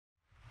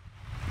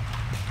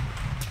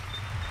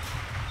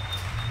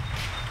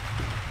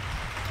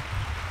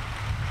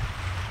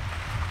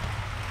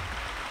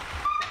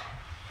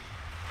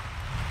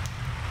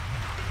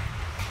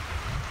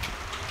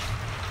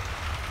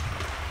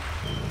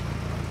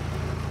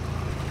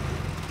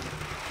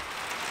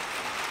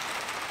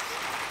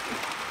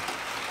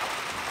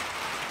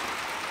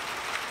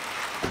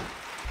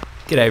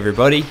G'day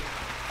everybody,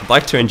 I'd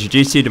like to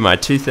introduce you to my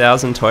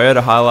 2000 Toyota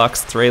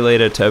Hilux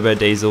 3-litre turbo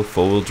diesel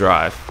 4-wheel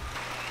drive.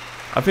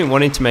 I've been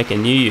wanting to make a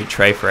new ute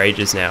tray for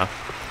ages now.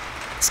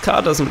 This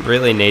car doesn't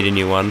really need a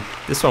new one,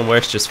 this one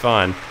works just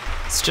fine.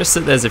 It's just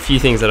that there's a few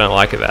things I don't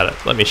like about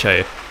it, let me show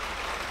you.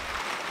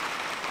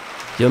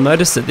 You'll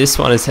notice that this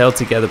one is held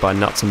together by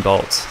nuts and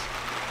bolts.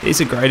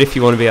 These are great if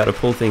you want to be able to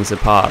pull things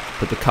apart,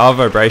 but the car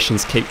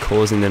vibrations keep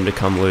causing them to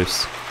come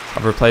loose.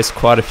 I've replaced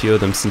quite a few of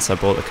them since I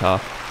bought the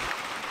car.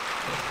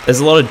 There's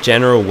a lot of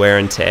general wear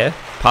and tear.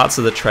 Parts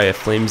of the tray are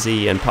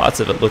flimsy and parts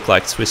of it look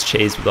like Swiss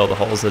cheese with all the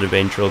holes that have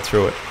been drilled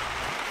through it.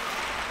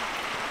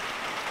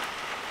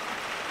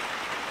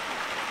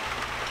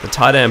 The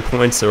tie-down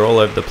points are all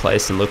over the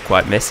place and look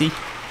quite messy,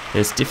 and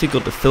it's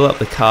difficult to fill up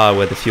the car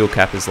where the fuel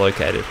cap is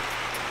located.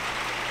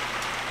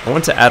 I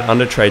want to add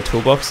under tray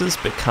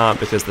toolboxes but can't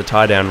because the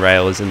tie-down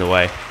rail is in the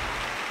way.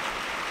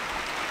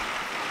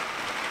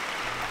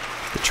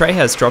 The tray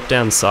has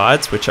drop-down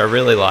sides, which I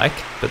really like,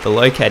 but the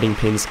locating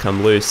pins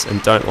come loose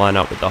and don't line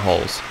up with the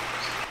holes.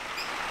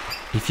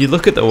 If you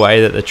look at the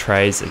way that the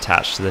tray is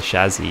attached to the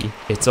chassis,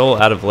 it's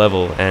all out of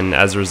level, and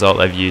as a result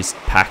they've used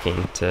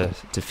packing to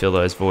fill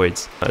those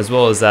voids. As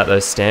well as that,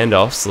 those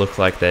standoffs look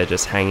like they're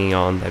just hanging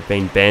on, they've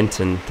been bent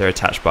and they're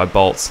attached by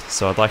bolts.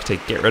 So I'd like to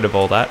get rid of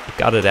all that,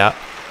 gut it out,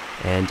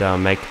 and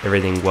make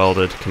everything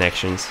welded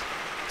connections,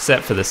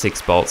 except for the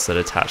 6 bolts that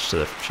attach to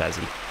the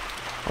chassis.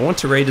 I want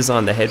to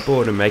redesign the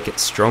headboard and make it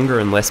stronger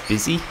and less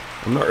busy.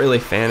 I'm not really a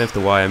fan of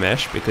the wire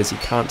mesh because you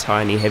can't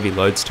tie any heavy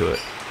loads to it.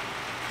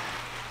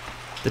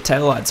 The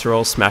taillights are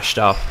all smashed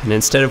up, and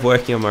instead of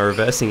working on my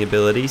reversing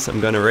abilities,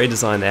 I'm going to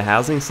redesign their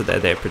housing so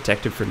that they're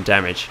protected from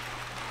damage.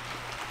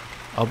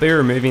 I'll be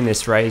removing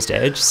this raised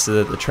edge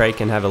so that the tray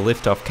can have a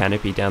lift-off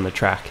canopy down the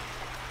track.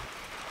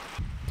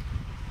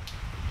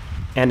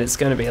 And it's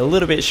going to be a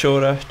little bit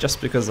shorter just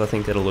because I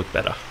think it'll look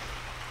better.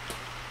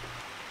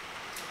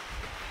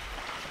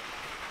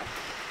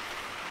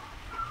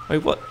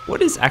 Wait,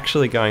 what is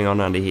actually going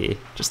on under here?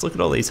 Just look at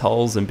all these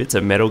holes and bits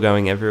of metal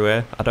going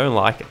everywhere. I don't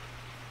like it.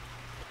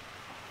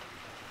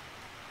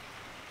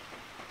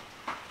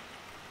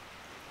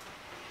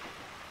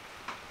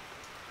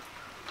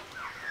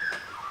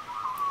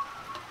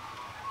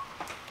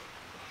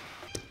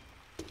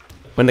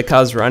 When the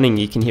car's running,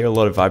 you can hear a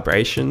lot of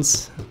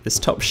vibrations. This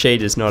top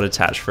sheet is not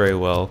attached very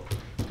well.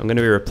 I'm going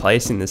to be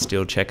replacing the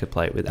steel checker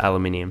plate with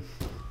aluminium.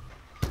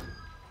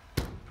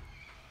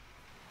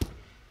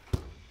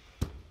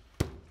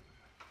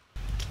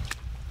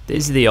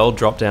 These are the old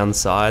drop down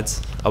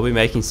sides. I'll be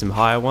making some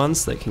higher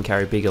ones that can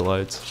carry bigger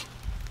loads.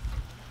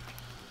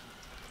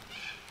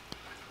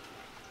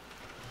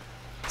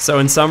 So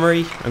in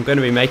summary, I'm going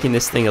to be making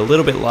this thing a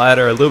little bit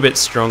lighter, a little bit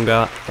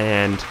stronger,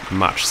 and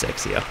much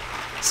sexier.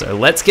 So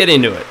let's get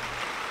into it.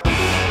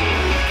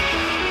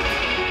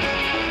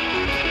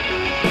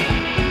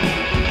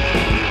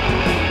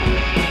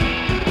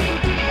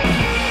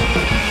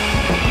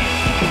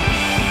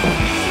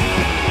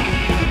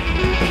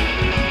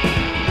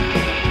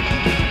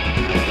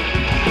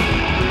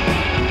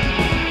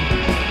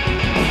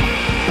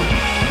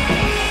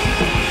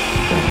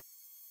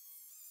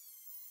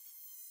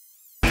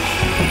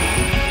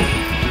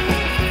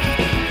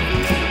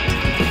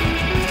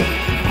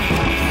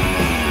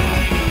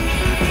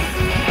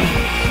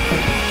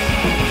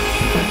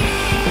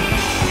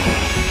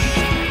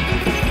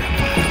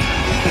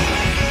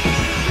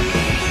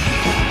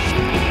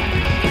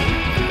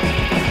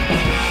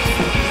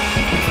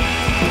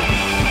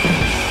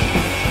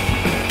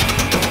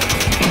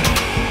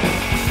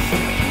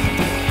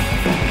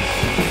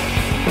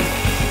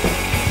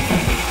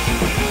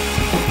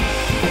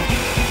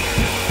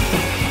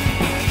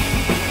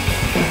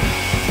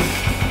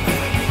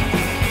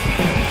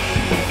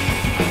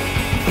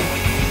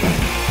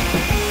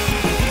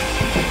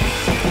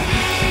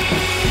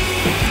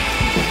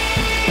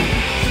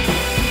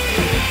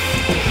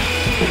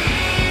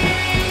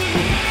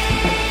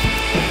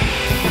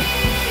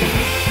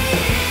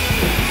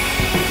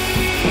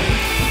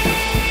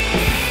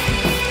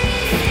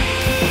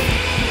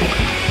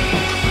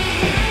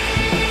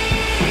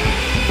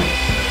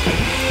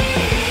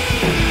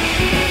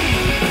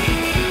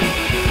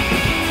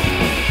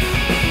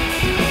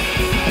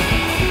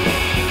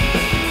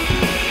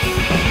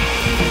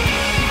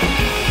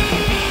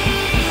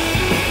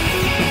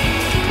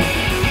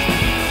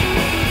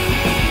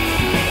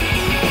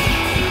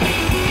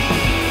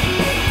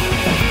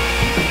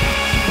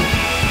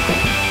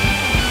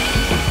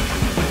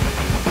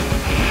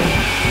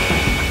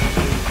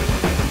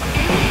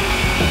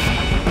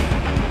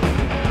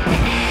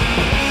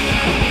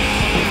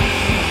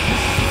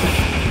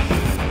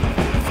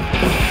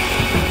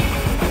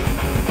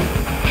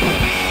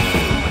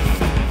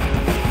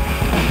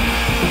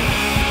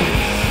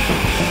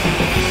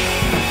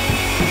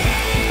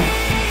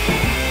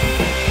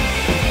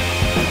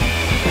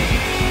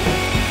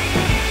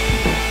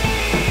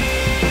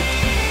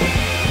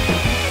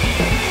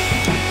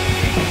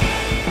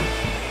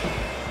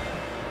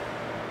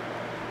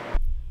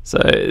 So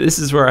this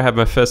is where I had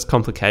my first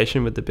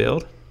complication with the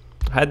build.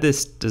 I had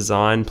this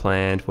design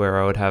planned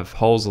where I would have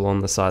holes along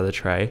the side of the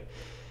tray,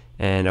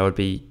 and I would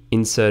be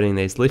inserting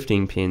these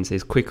lifting pins,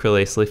 these quick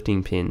release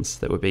lifting pins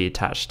that would be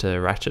attached to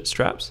ratchet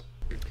straps.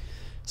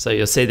 So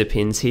you'll see the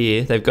pins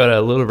here, they've got a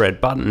little red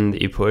button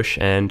that you push,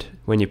 and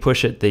when you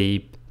push it,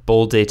 the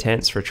ball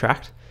detents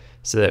retract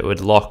so that it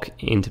would lock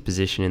into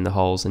position in the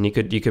holes, and you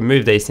could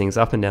move these things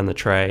up and down the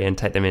tray and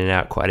take them in and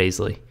out quite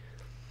easily.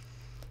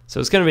 So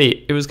it was going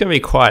to be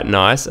quite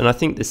nice, and I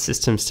think this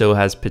system still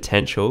has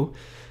potential.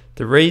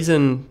 The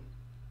reason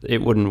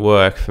it wouldn't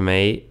work for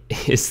me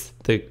is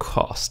the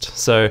cost.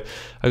 So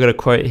I got a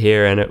quote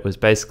here, and it was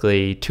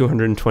basically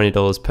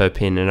 $220 per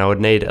pin, and I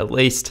would need at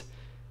least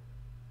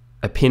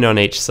a pin on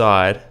each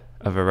side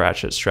of a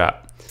ratchet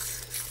strap.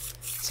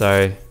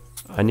 So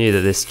I knew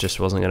that this just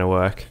wasn't going to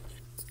work.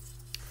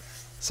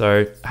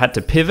 So I had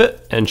to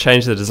pivot and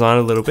change the design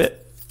a little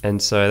bit,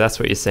 and so that's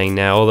what you're seeing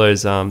now. All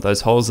those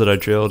holes that I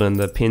drilled and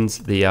the pins,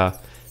 the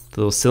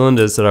little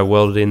cylinders that I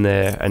welded in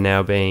there are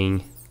now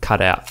being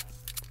cut out.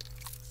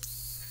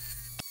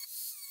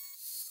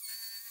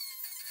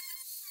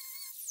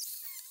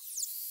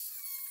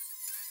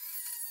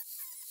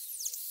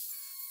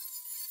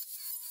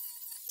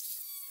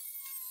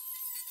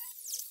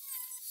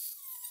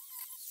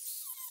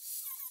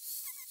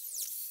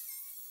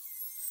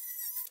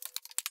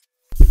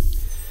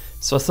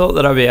 So I thought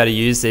that I'd be able to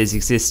use these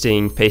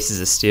existing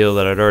pieces of steel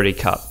that I'd already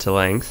cut to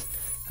length.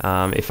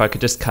 If I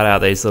could just cut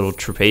out these little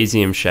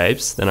trapezium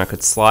shapes, then I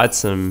could slide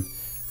some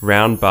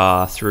round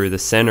bar through the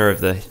center of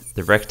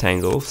the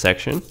rectangle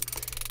section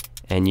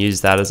and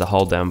use that as a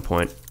hold down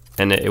point.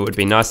 And it would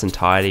be nice and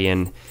tidy,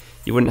 and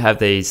you wouldn't have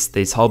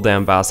these hold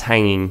down bars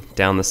hanging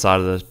down the side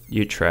of the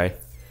ute tray.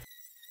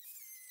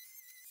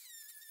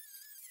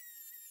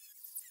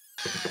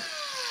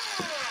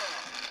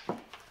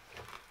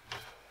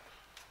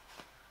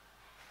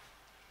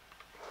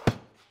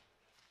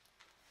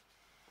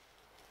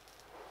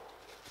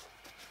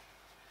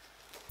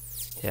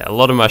 Yeah, a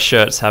lot of my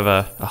shirts have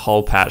a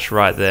hole patch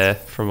right there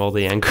from all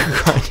the ankle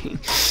grinding.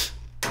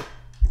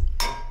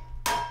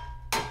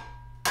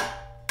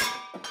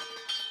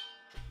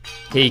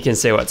 Here you can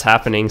see what's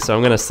happening, so I'm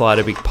going to slide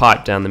a big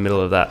pipe down the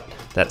middle of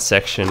that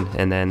section,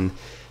 and then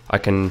I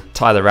can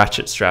tie the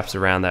ratchet straps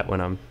around that when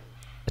I'm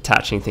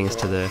attaching things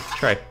to the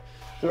tray.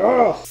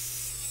 Oh.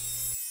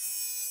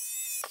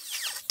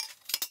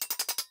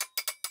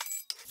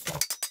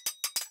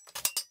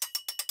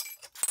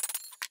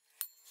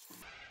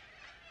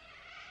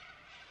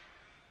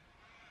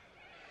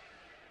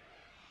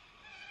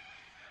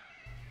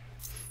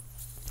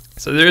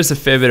 So there is a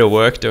fair bit of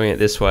work doing it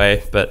this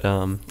way, but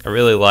I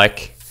really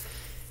like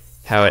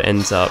how it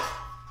ends up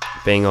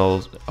being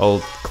all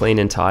clean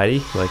and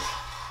tidy. Like,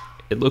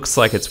 it looks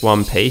like it's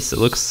one piece. It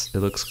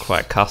looks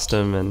quite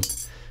custom, and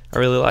I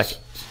really like it.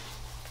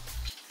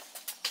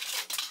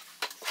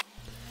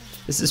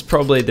 This is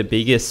probably the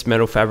biggest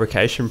metal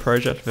fabrication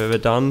project I've ever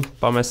done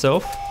by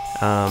myself.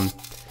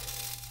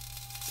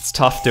 It's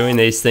tough doing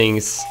these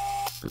things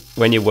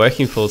when you're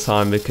working full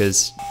time,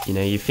 because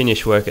you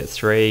finish work at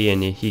 3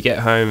 and you get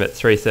home at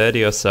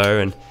 3:30 or so,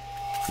 and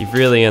you've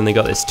really only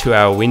got this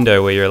 2-hour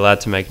window where you're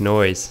allowed to make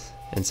noise,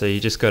 and so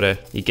you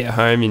get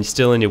home and you're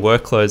still in your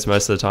work clothes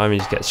most of the time, and you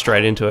just get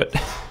straight into it.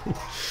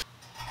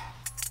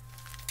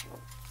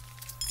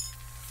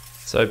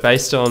 So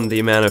based on the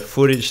amount of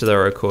footage that I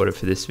recorded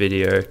for this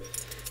video,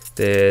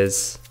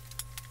 there's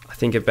I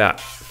think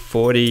about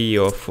 40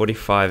 or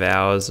 45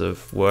 hours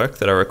of work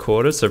that I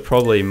recorded, so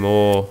probably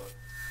more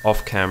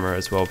off camera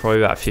as well, probably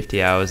about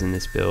 50 hours in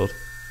this build.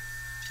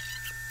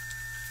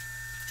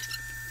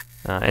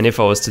 And if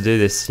I was to do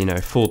this,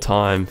 full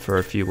time for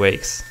a few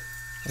weeks,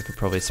 I could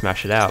probably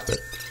smash it out, but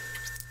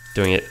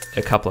doing it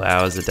a couple of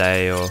hours a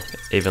day or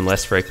even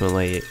less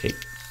frequently, it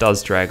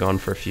does drag on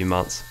for a few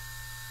months.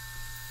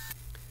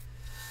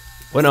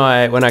 When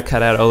I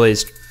cut out all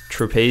these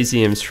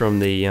trapeziums from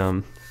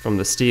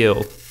the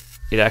steel,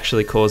 it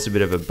actually caused a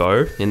bit of a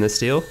bow in the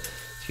steel.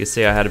 You can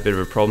see I had a bit of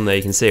a problem there.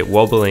 You can see it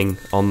wobbling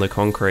on the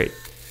concrete,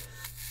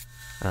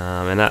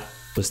 and that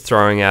was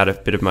throwing out a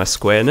bit of my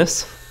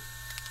squareness.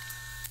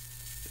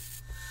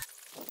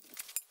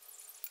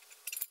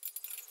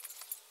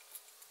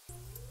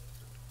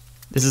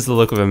 This is the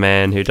look of a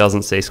man who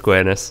doesn't see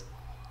squareness.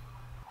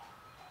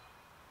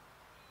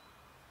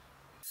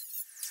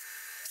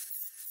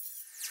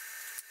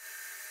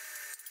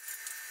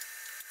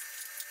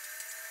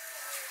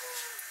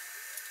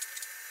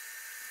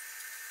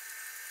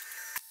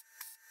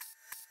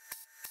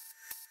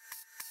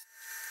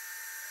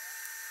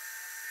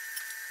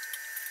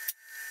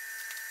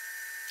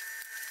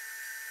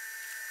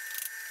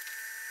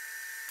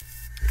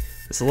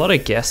 There's a lot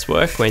of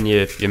guesswork when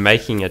you're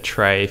making a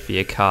tray for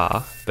your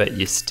car, but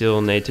you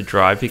still need to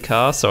drive your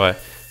car. So I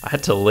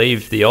had to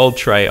leave the old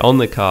tray on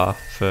the car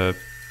for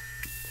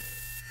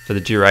the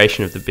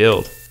duration of the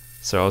build.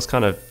 So I was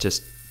kind of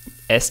just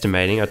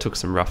estimating. I took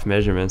some rough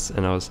measurements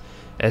and I was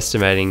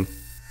estimating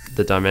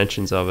the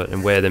dimensions of it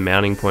and where the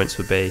mounting points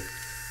would be.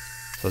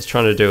 So I was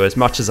trying to do as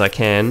much as I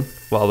can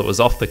while it was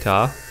off the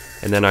car,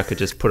 and then I could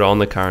just put it on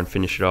the car and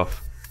finish it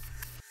off.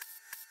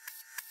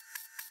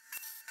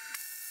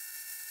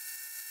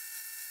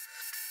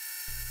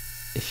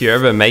 if you're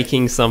ever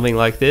making something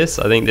like this,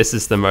 I think this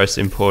is the most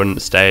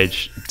important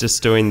stage.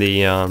 Just doing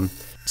the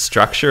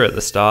structure at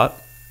the start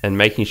and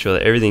making sure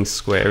that everything's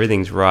square,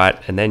 everything's right,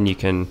 and then you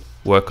can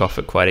work off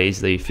it quite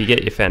easily. If you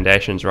get your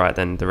foundations right,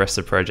 then the rest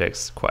of the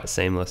project's quite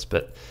seamless.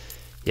 But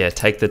yeah,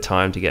 take the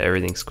time to get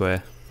everything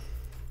square.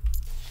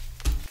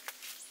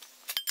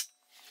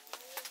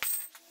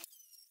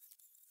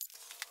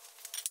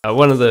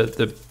 One of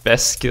the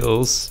best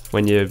skills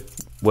when you're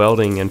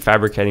welding and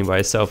fabricating by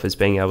yourself is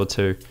being able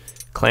to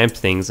clamp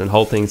things and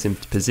hold things in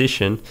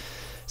position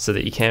so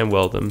that you can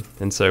weld them.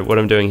 And so what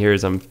I'm doing here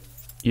is I'm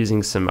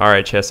using some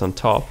RHS on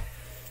top,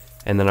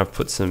 and then I've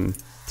put some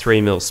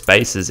 3mm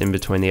spacers in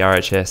between the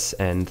RHS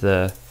and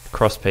the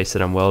cross piece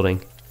that I'm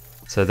welding.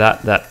 So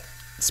that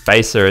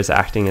spacer is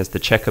acting as the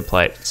checker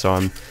plate. So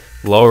I'm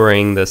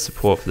lowering the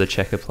support for the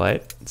checker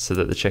plate so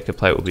that the checker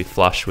plate will be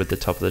flush with the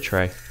top of the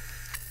tray.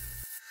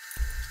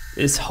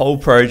 This whole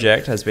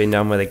project has been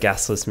done with a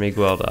gasless MIG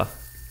welder,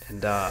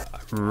 and I'm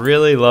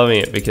really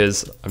loving it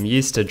because I'm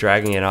used to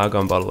dragging an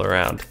argon bottle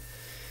around.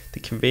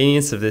 The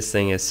convenience of this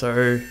thing is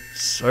so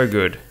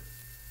good.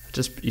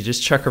 You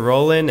just chuck a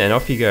roll in and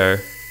off you go.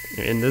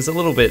 And there's a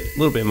little bit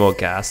more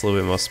gas, a little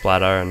bit more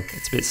splatter, and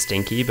it's a bit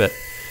stinky, but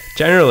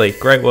generally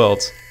great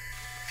welds.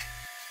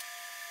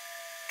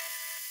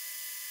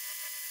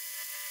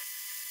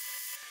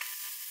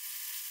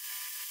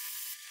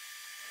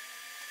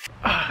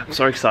 I'm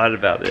so excited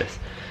about this.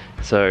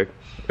 So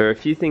there are a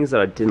few things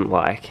that I didn't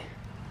like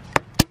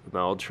with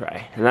my old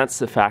tray, and that's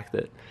the fact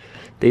that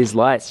these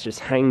lights just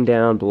hang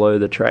down below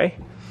the tray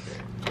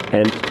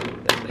and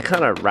they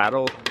kind of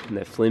rattle and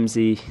they're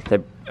flimsy.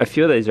 A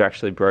few of these are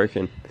actually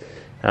broken.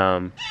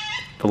 The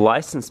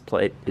license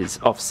plate is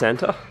off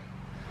center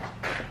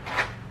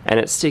and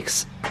it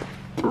sticks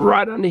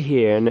right under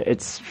here, and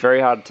it's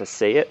very hard to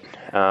see it.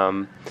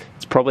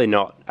 It's probably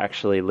not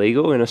actually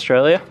legal in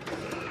Australia.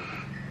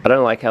 I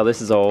don't like how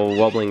this is all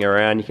wobbling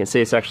around. You can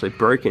see it's actually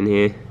broken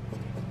here,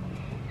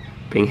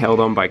 being held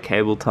on by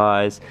cable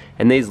ties,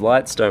 and these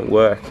lights don't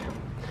work,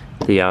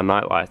 the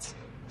night lights.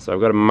 So I've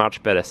got a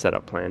much better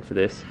setup plan for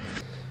this.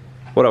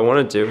 What I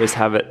want to do is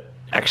have it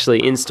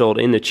actually installed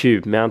in the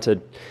tube,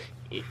 mounted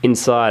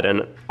inside,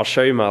 and I'll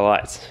show you my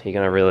lights. You're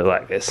going to really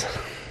like this.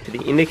 For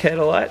the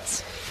indicator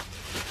lights,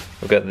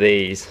 I've got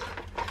these.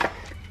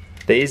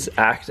 These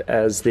act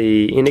as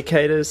the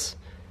indicators,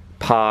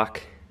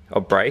 park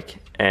or brake,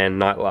 and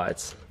night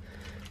lights.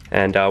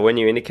 And when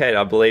you indicate,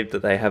 I believe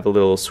that they have a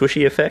little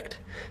swooshy effect.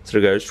 So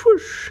it'll go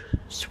swoosh,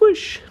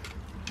 swoosh.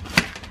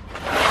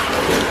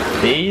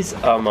 These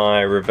are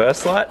my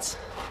reverse lights.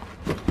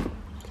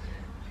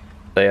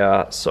 They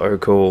are so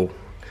cool.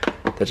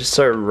 They're just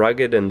so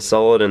rugged and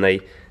solid, and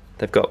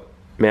they've got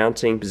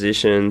mounting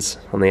positions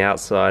on the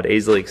outside,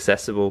 easily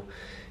accessible.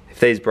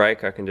 If these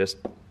break, I can just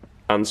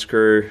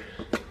unscrew,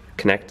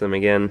 connect them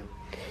again.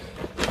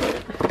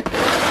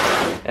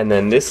 And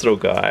then this little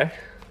guy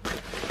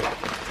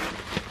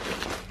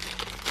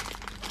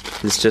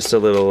is just a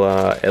little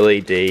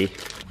LED,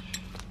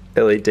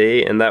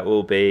 and that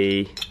will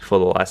be for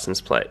the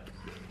license plate.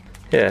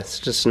 Yeah, it's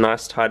just a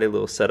nice tidy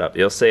little setup.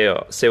 You'll see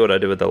what I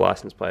do with the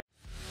license plate.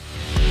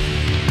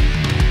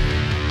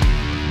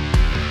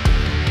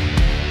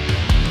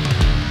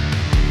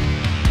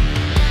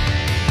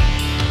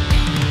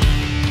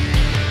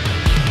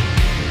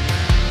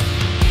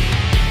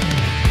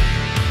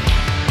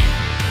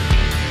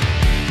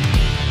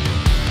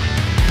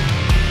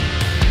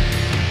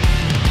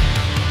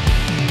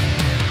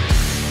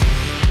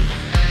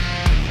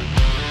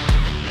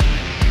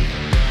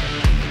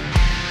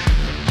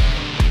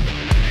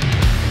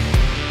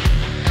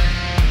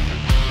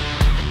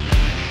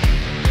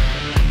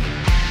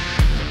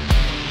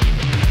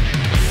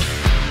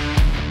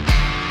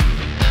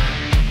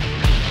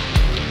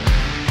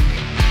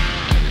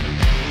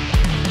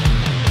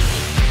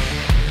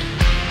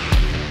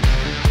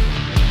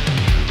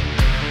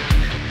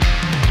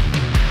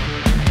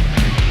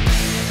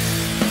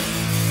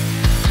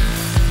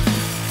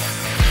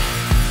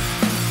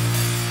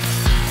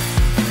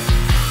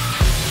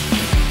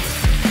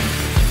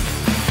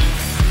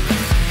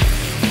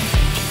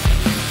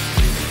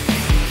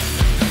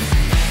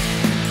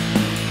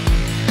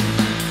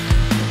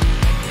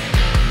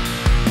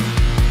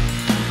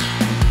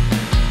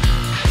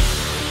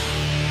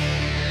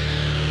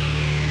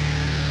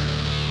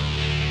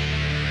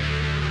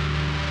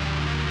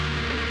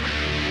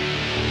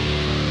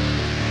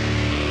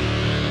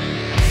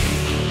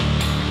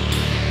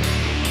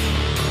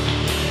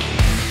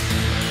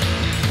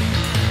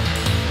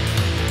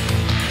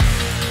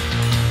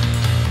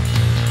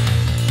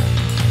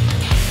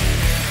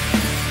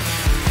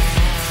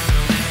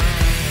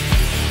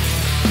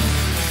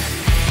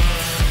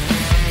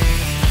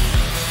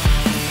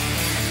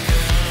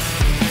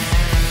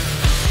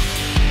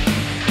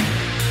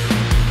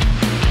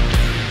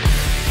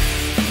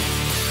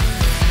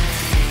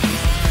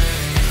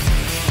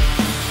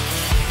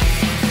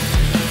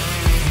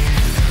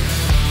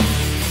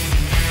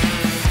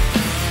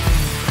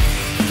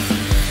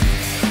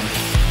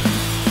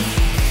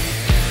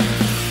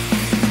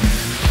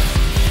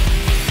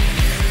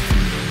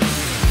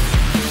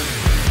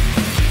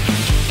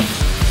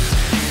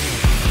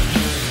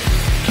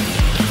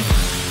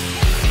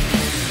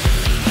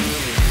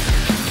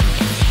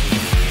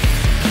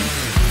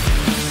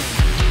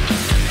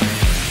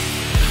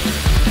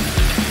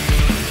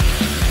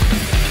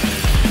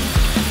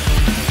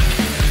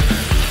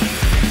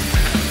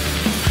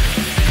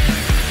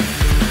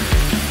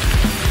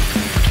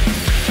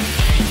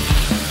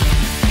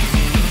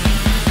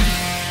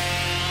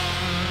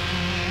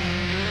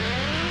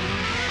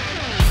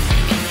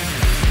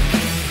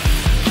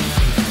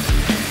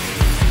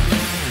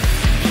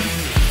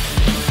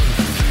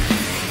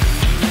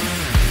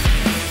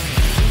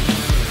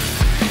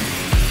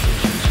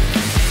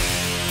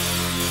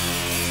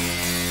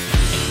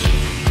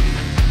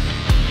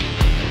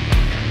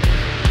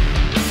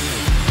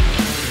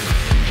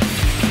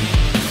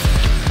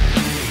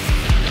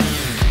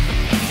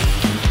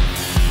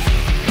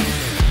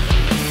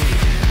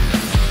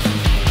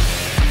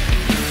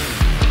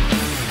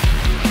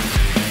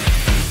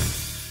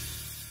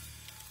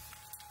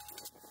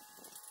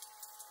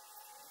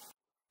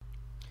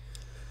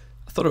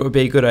 I thought it would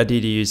be a good idea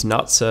to use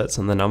nut certs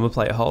on the number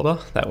plate holder.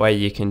 That way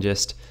you can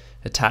just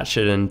attach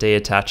it and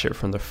deattach it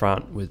from the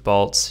front with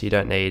bolts. You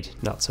don't need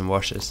nuts and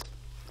washers.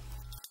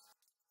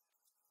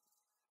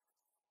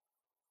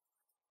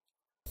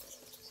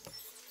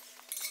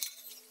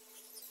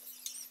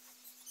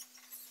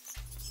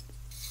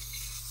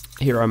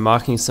 Here I'm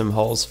marking some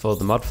holes for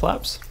the mud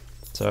flaps.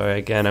 So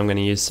again, I'm going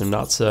to use some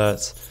nut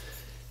certs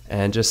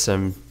and just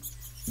some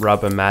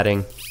rubber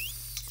matting.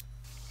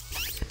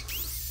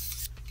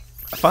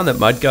 I find that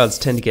mud guards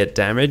tend to get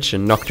damaged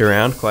and knocked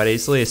around quite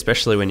easily,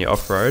 especially when you're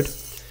off-road.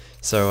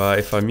 So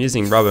if I'm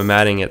using rubber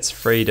matting, it's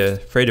free to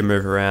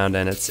move around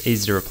and it's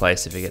easy to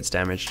replace if it gets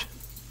damaged.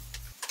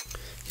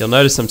 You'll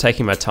notice I'm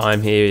taking my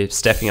time here,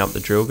 stepping up the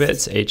drill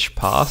bits each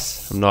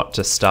pass. I'm not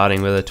just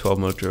starting with a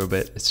 12mm drill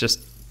bit, it's just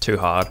too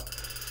hard.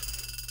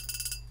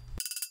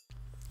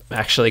 I'm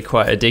actually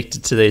quite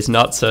addicted to these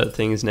nut cert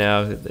things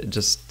now. They're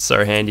just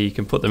so handy, you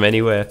can put them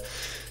anywhere.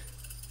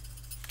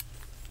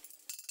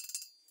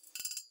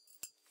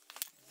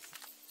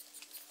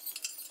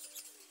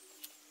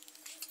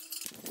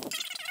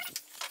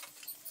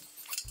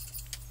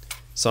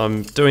 So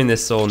I'm doing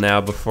this all now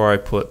before I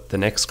put the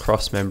next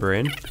cross member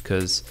in,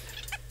 because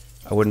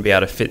I wouldn't be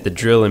able to fit the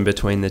drill in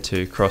between the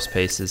two cross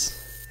pieces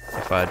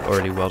if I'd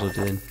already welded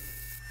it in.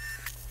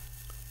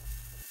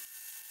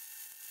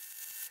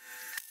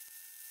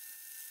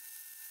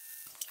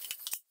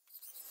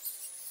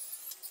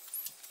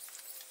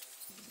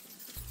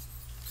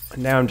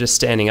 And now I'm just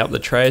standing up the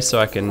tray so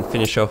I can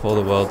finish off all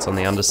the welds on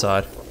the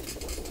underside.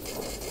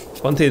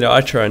 One thing that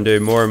I try and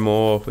do more and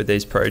more with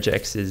these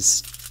projects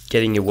is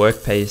getting your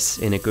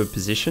workpiece in a good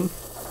position.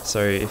 So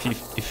if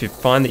you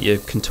find that you're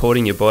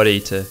contorting your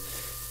body to,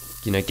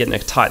 get in a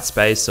tight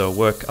space or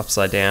work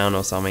upside down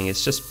or something,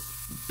 it's just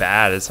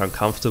bad, it's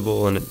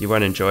uncomfortable and you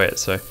won't enjoy it.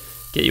 So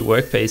get your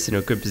workpiece in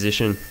a good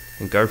position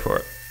and go for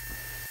it.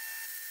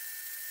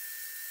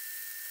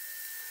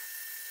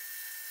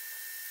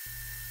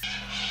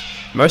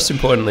 Most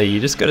importantly, you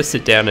just got to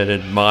sit down and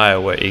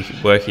admire what you're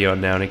working on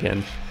now and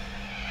again.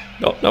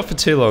 Not for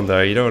too long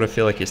though, you don't want to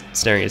feel like you're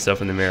staring at yourself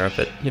in the mirror,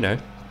 but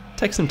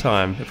take some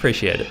time,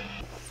 appreciate it.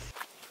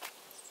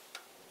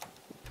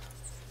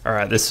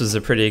 Alright, this was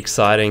a pretty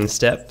exciting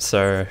step,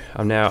 so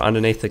I'm now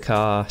underneath the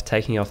car,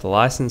 taking off the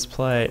license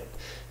plate,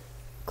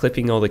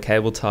 clipping all the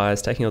cable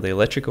ties, taking all the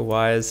electrical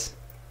wires,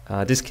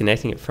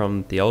 disconnecting it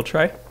from the old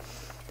tray,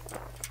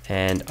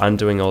 and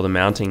undoing all the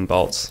mounting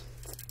bolts.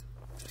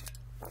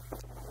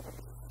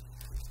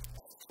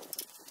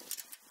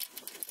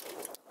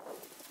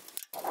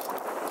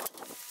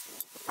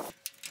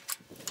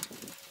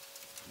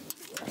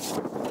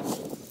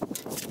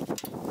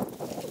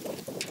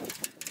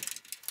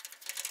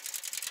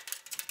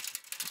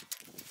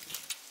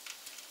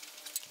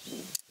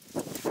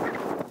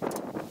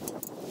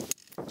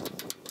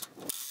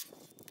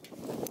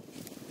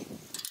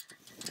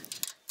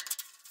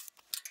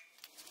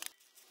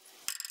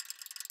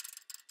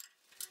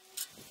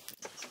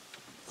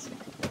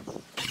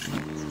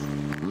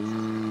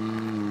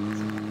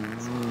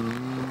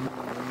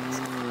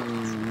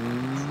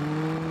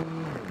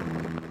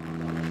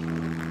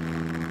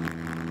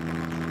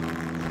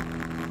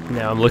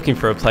 Now I'm looking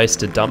for a place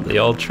to dump the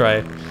old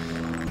tray.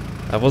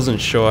 I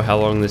wasn't sure how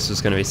long this was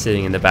going to be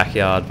sitting in the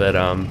backyard, but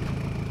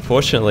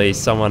fortunately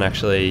someone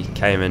actually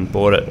came and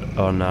bought it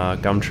on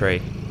Gumtree.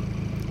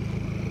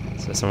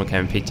 So someone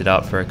came and picked it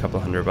up for a couple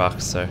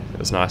 $100, so it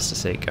was nice to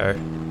see it go.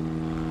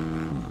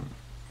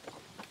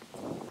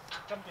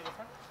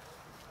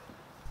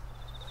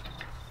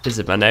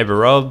 Visit my neighbour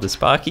Rob, the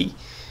Sparky,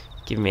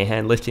 giving me a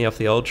hand lifting off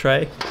the old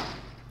tray.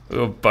 We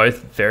were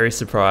both very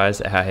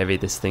surprised at how heavy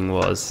this thing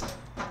was.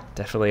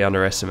 Definitely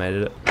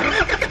underestimated it.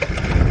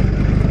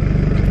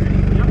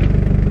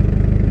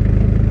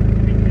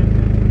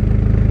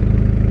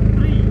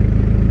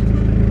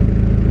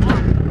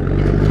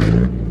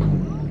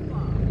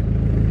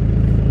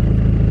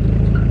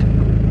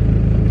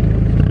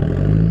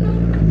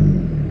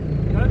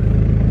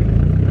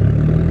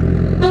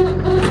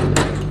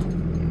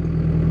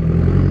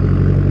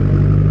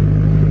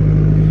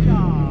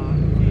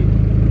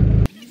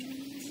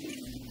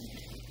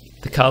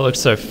 The car looked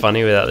so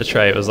funny without the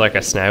tray, it was like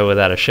a snail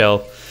without a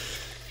shell.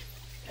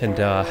 And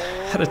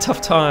had a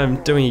tough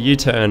time doing a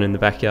U-turn in the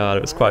backyard.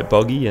 It was quite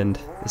boggy and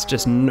there's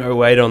just no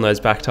weight on those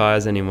back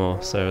tyres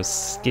anymore, so it was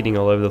skidding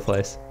all over the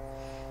place.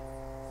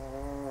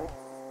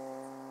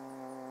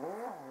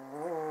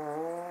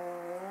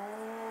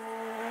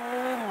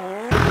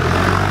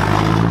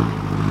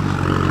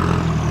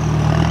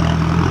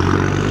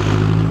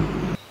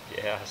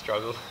 Yeah, I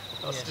struggled.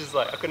 I was just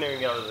like, I couldn't even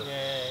get out of it.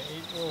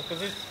 Yeah,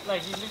 because it's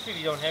like you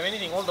literally don't have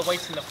anything. All the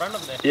weight's in the front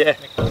of the Yeah.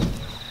 car.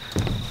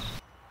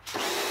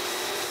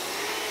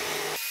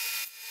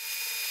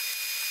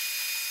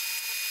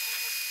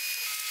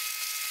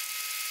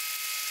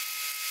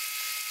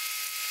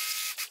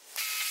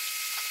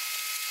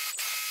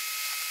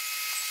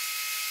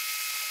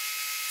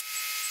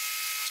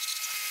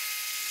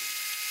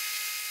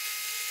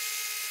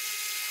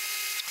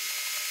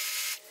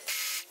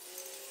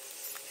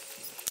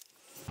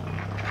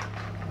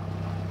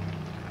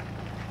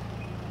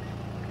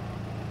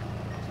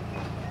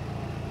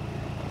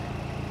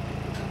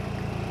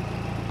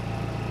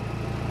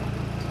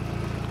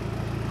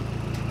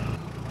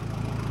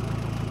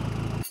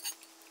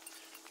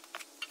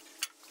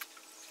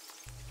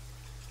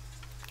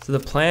 So the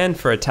plan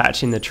for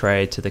attaching the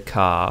tray to the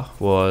car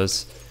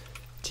was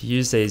to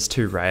use these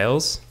two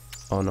rails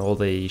on all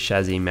the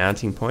chassis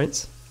mounting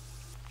points.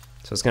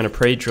 So I was going to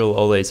pre-drill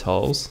all these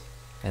holes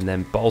and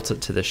then bolt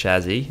it to the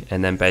chassis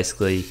and then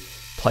basically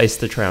place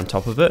the tray on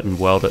top of it and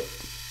weld it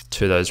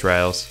to those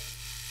rails.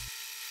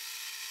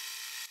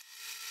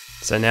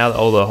 So now that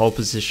all the hole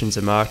positions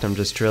are marked, I'm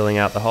just drilling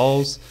out the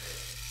holes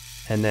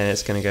and then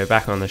it's going to go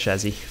back on the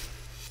chassis.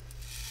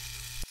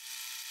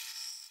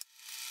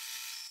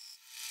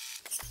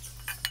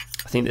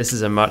 I think this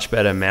is a much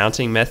better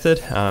mounting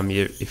method. I don't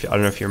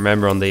know if you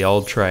remember, on the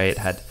old tray it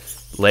had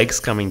legs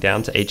coming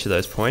down to each of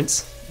those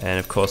points, and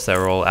of course they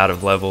were all out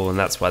of level, and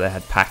that's why they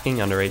had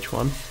packing under each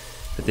one.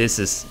 But this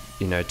is,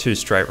 two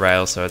straight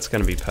rails, so it's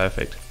going to be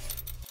perfect.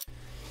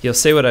 You'll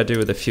see what I do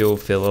with the fuel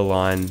filler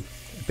line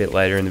a bit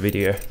later in the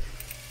video.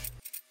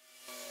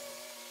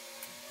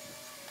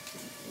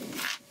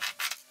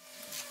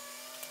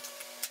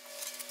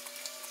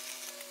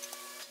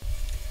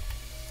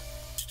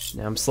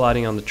 Now I'm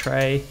sliding on the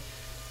tray.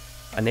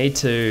 I needed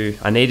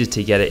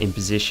to get it in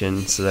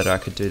position so that I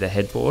could do the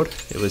headboard.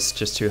 It was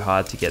just too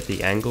hard to get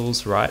the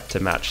angles right to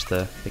match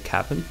the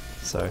cabin.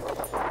 So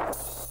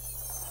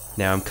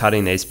now I'm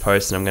cutting these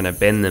posts and I'm going to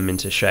bend them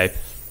into shape.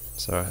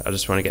 So I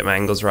just want to get my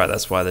angles right.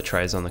 That's why the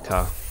tray's on the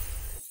car.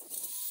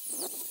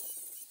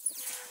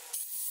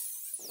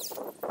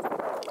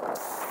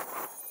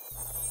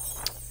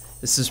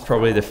 This is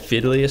probably the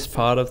fiddliest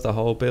part of the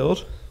whole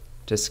build.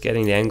 Just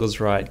getting the angles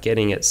right,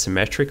 getting it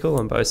symmetrical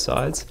on both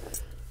sides.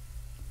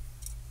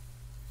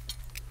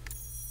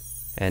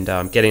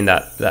 And getting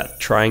that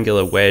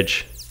triangular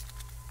wedge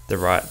the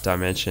right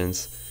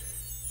dimensions.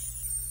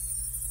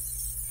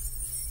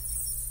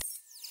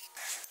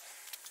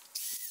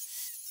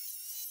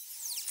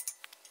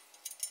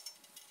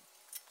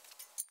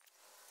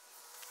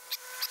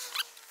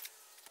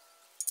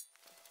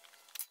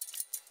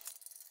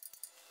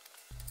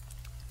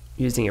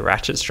 Using a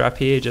ratchet strap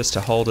here just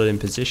to hold it in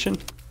position.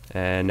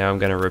 And now I'm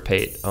going to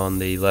repeat on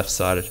the left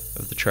side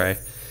of the tray.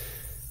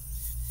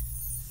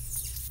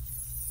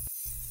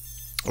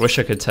 I wish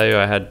I could tell you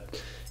I had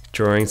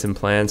drawings and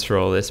plans for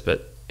all this,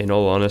 but in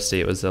all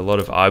honesty, it was a lot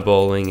of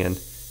eyeballing and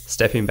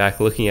stepping back,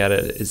 looking at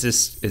it. Is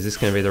this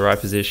going to be the right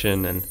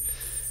position? And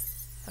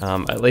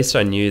at least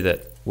I knew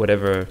that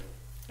whatever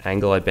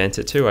angle I bent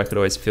it to, I could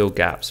always fill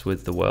gaps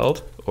with the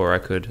weld, or I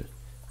could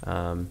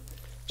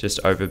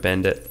just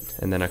overbend it,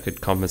 and then I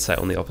could compensate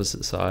on the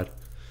opposite side.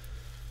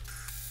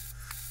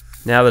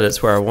 Now that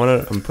it's where I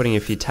want it, I'm putting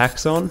a few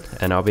tacks on,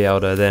 and I'll be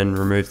able to then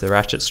remove the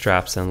ratchet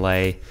straps and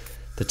lay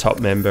the top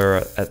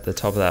member at the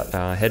top of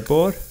that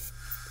headboard,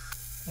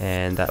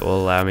 and that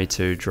will allow me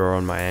to draw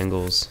on my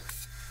angles.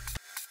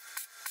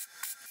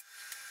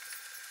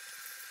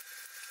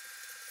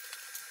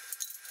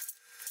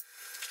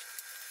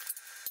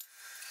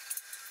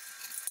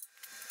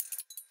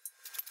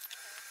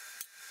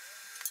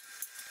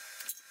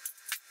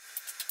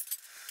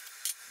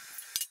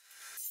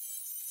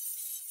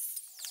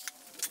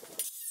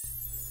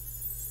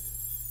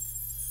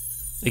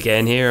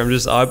 Again here, I'm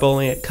just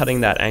eyeballing it,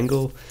 cutting that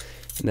angle,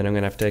 and then I'm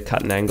going to have to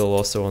cut an angle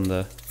also on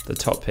the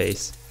top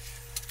piece.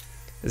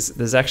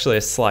 There's actually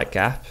a slight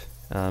gap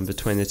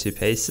between the two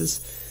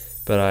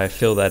pieces, but I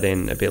fill that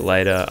in a bit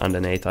later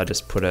underneath. I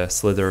just put a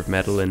slither of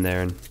metal in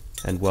there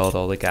and weld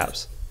all the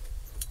gaps.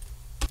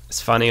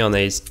 It's funny on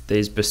these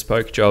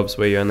bespoke jobs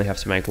where you only have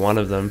to make one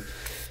of them.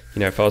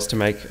 If I was to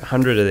make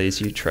 100 of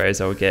these U trays,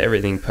 I would get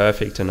everything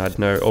perfect and I'd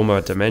know all my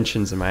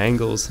dimensions and my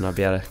angles and I'd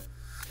be able to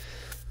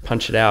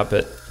punch it out.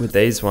 But with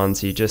these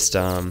ones, you just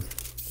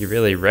you're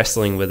really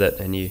wrestling with it,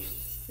 and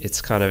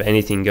it's kind of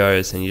anything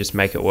goes, and you just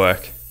make it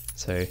work.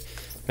 So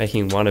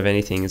making one of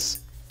anything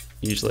is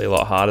usually a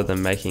lot harder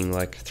than making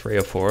like 3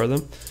 or 4 of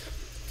them.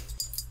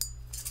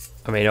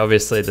 I mean,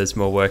 obviously there's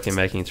more work in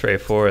making 3 or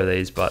 4 of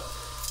these, but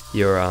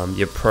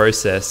your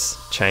process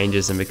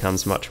changes and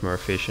becomes much more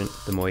efficient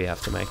the more you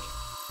have to make.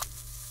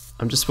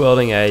 I'm just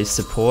welding a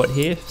support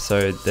here,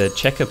 so the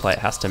checker plate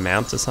has to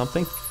mount to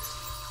something.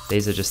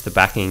 These are just the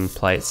backing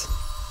plates.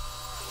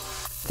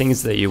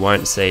 Things that you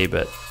won't see,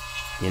 but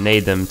you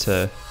need them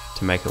to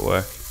make it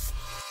work.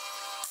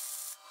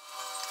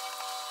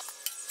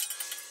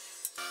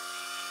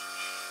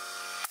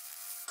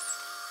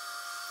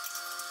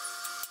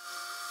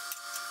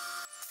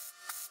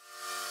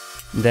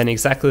 And then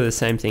exactly the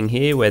same thing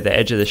here, where the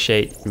edge of the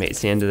sheet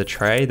meets the end of the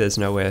tray, there's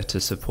nowhere to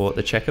support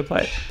the checker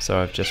plate, so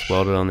I've just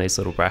welded on these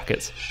little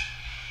brackets.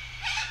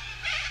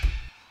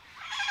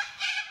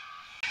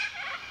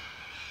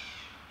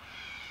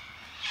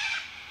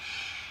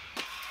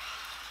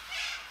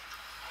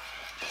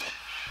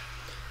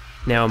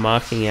 Now I'm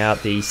marking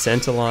out the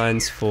center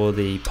lines for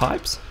the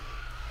pipes.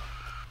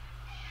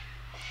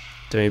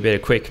 Doing a bit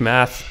of quick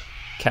math,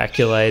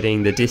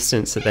 calculating the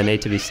distance that they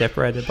need to be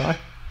separated by.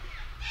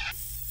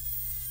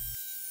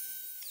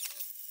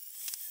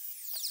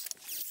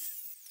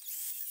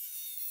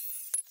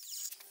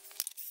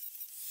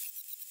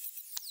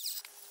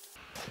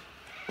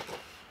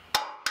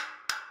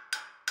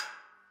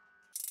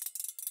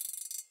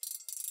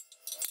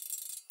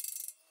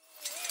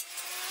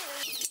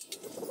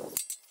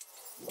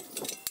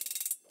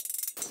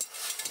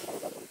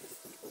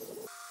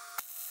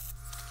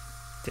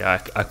 Yeah,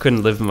 I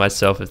couldn't live with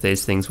myself if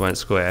these things weren't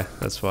square.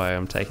 That's why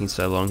I'm taking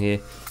so long here,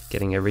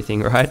 getting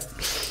everything right.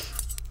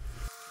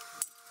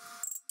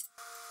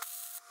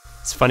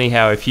 It's funny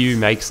how if you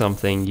make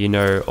something, you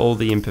know all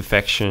the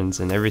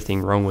imperfections and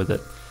everything wrong with it.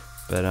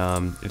 But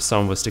if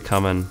someone was to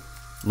come and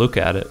look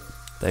at it,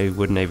 they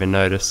wouldn't even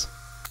notice.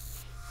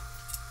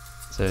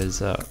 So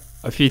there's a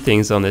few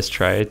things on this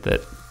tray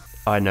that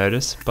I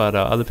notice, but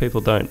other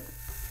people don't.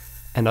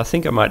 And I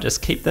think I might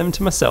just keep them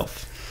to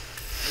myself.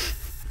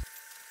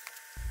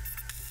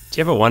 Do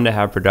you ever wonder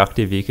how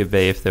productive you could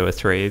be if there were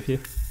 3 of you?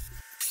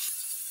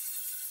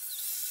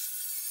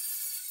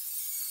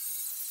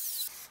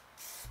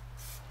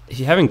 If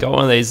you haven't got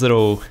one of these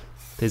little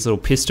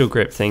pistol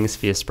grip things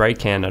for your spray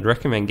can, I'd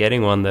recommend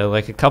getting one. They're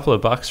like a couple of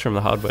bucks from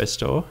the hardware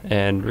store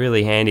and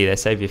really handy. They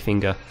save your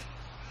finger.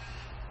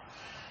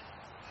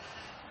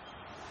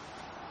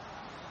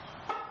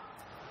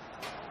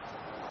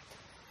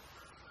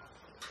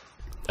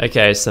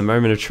 Okay, so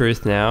moment of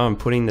truth now. I'm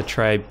putting the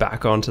tray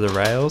back onto the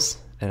rails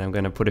and I'm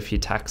going to put a few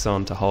tacks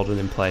on to hold it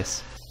in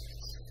place.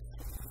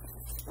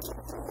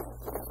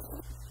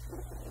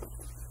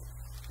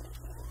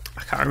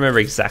 I can't remember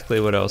exactly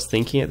what I was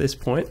thinking at this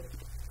point,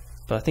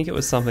 but I think it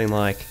was something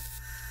like,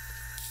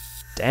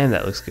 damn,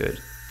 that looks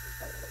good.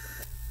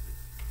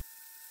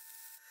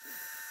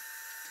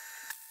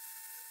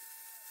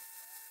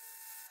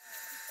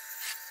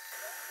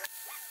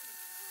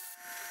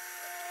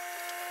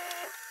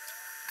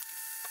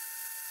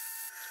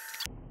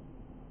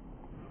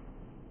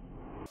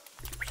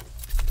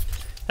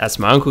 That's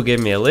my uncle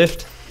giving me a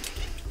lift.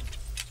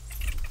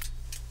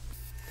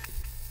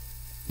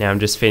 Now I'm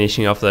just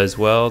finishing off those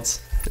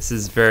welds. This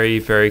is very,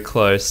 very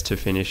close to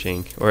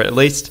finishing, or at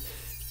least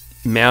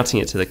mounting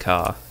it to the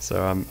car. So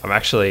I'm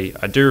actually,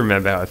 I do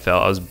remember how I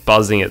felt. I was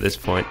buzzing at this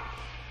point.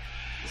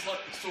 It's like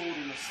the sword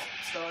in the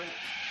stone.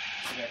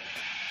 Okay.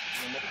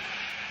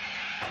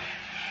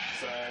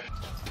 So.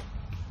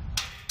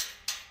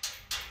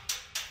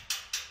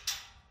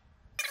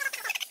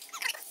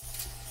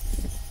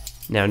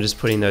 Now I'm just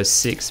putting those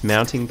 6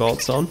 mounting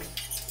bolts on.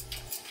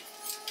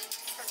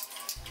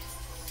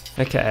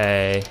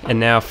 Okay, and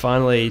now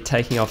finally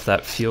taking off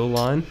that fuel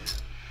line.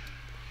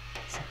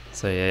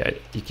 So yeah,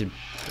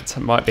 it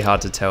might be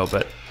hard to tell,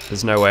 but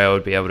there's no way I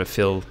would be able to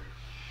fill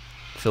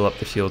up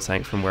the fuel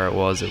tank from where it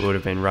was. It would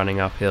have been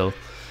running uphill.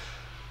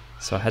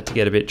 So I had to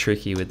get a bit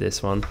tricky with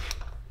this one.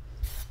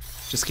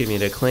 Just giving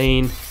it a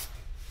clean.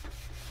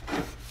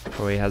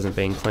 Probably hasn't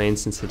been cleaned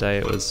since the day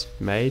it was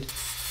made.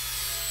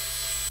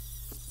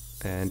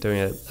 And doing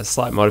a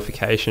slight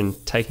modification,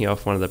 taking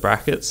off one of the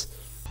brackets.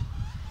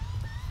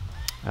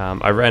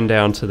 I ran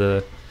down to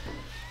the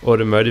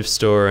automotive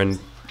store and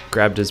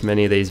grabbed as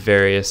many of these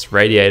various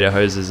radiator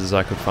hoses as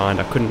I could find.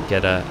 I couldn't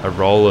get a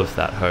roll of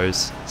that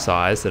hose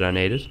size that I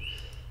needed.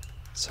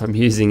 So I'm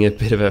using a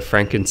bit of a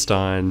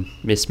Frankenstein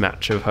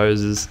mismatch of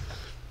hoses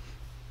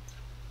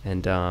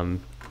and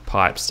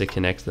pipes to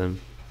connect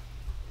them.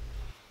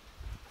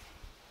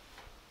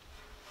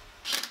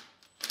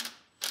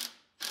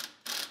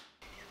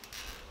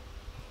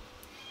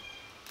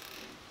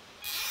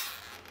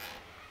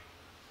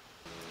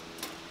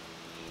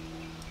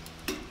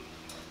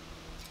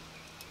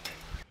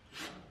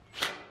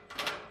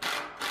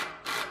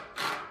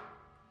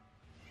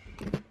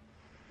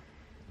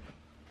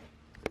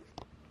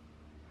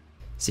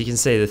 So you can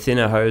see the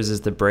thinner hose is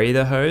the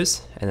breather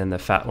hose, and then the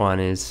fat one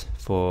is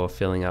for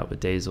filling up with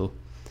diesel.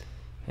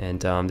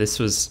 And this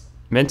was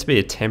meant to be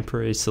a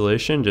temporary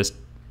solution, just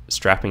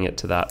strapping it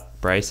to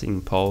that bracing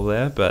pole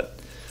there, but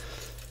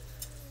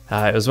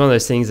it was one of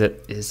those things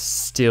that is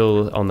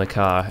still on the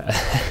car.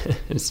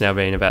 It's now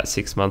been about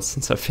 6 months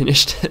since I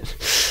finished it.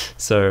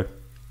 So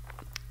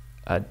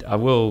I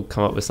will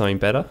come up with something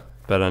better,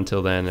 but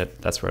until then,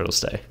 that's where it'll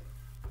stay.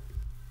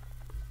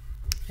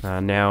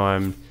 Now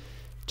I'm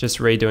just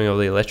redoing all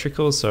the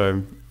electrical,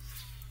 so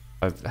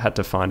I've had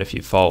to find a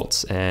few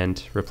faults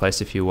and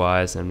replace a few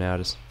wires, and now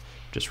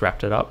just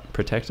wrapped it up,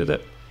 protected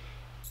it,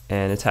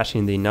 and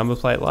attaching the number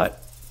plate light.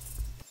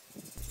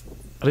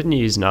 I didn't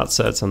use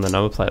nutserts on the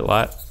number plate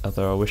light,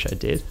 although I wish I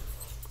did.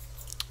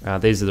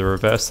 These are the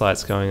reverse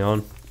lights going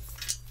on.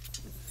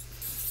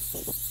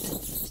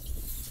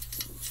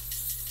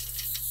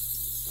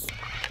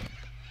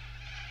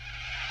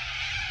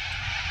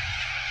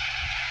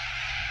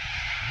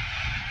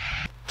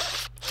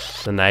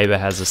 The neighbour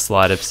has a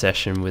slight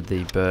obsession with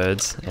the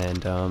birds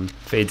and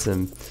feeds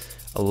them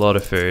a lot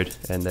of food,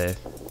 and they're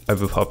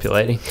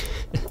overpopulating.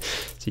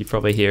 So you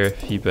probably hear a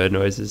few bird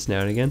noises now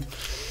and again.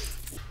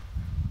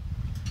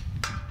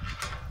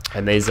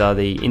 And these are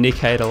the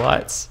indicator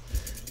lights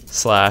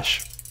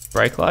slash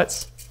brake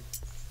lights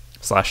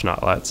slash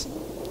night lights.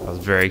 I was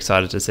very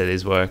excited to see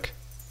these work.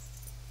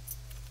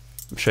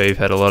 I'm sure you've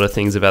heard a lot of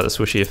things about the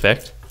swooshy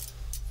effect.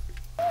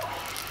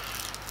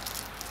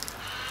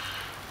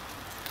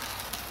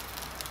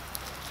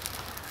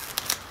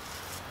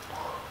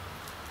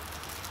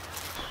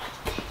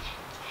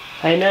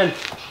 Hey man,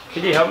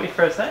 could you help me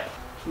for a sec?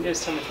 Can you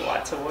just tell me if the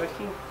lights are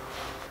working?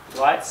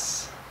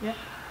 Lights? Yeah.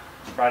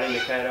 Bright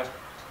indicator.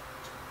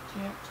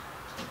 Yeah.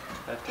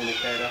 left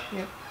indicator.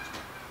 Yep.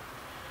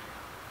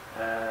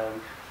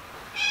 Um,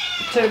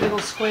 Two little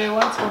square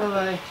ones, what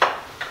are they?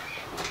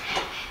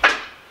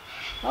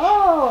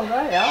 Oh,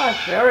 they are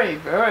very,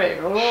 very,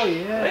 oh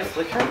yeah. They're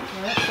flickering.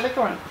 They're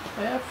flickering.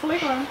 They're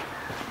flickering.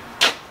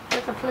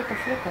 Flicker, flicker,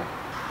 flicker.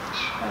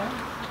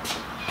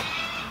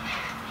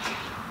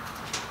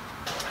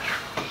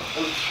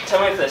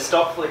 Tell me if they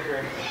stop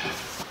flickering.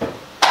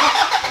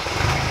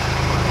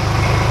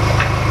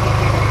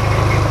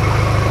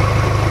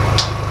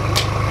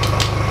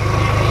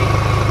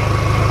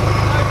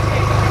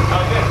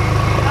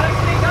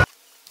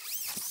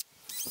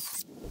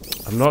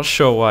 I'm not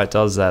sure why it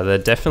does that. They're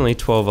definitely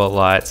 12-volt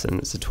lights and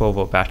it's a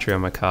 12-volt battery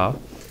on my car,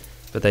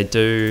 but they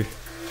do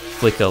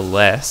flicker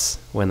less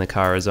when the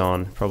car is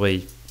on.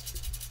 Probably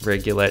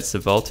regulates the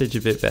voltage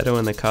a bit better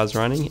when the car's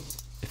running.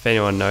 If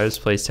anyone knows,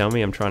 please tell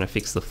me. I'm trying to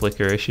fix the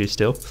flicker issue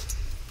still.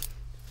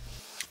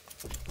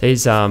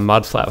 These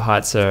mud flap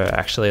heights are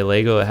actually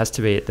illegal. It has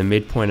to be at the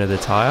midpoint of the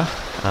tyre.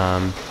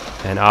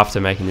 And after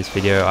making this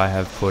video, I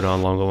have put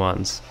on longer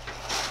ones.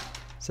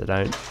 So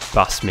don't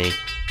bust me.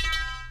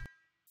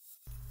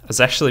 I was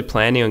actually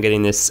planning on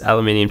getting this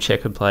aluminium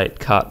checker plate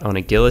cut on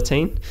a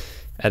guillotine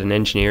at an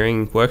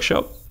engineering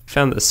workshop.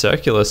 Found that the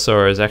circular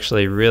saw is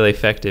actually really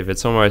effective.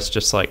 It's almost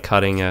just like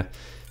cutting a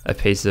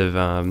piece of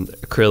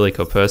acrylic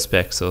or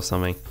perspex or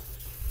something.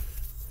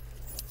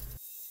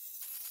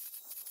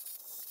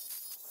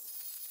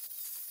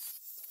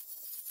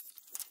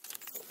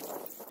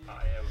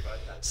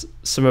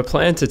 So my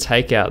plan to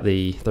take out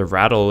the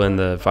rattle and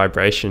the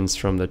vibrations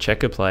from the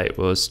checker plate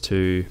was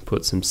to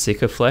put some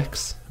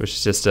Sikaflex, which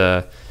is just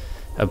a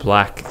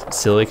black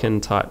silicone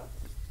type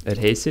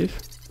adhesive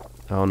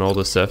on all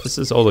the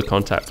surfaces, all the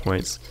contact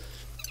points.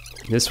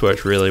 This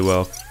worked really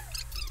well.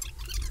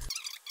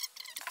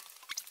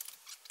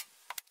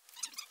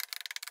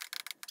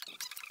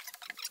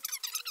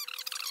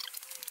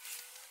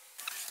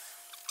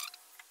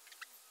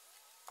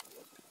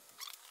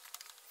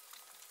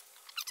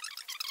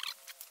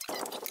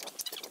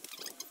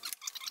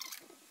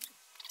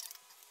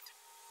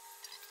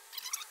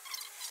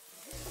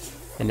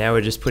 And now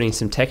we're just putting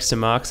some texture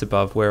marks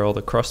above where all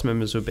the cross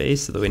members will be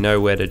so that we know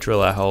where to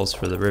drill our holes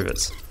for the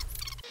rivets.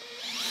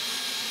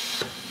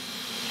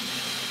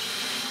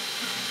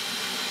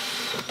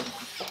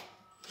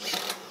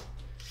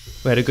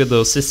 We had a good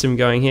little system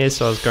going here,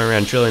 so I was going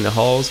around drilling the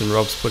holes and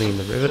Rob's putting in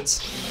the rivets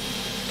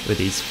with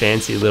his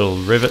fancy little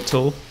rivet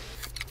tool.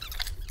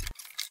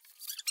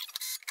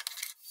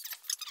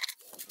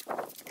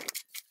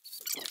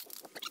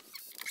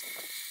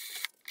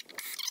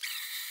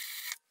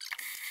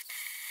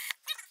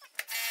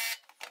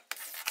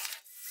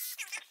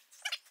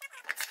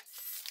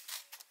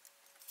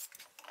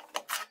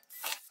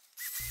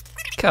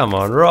 Come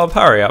on, Rob,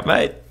 hurry up,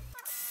 mate.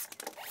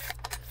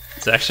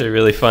 It's actually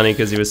really funny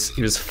because he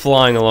was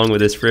flying along with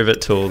this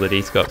rivet tool that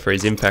he's got for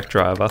his impact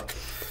driver.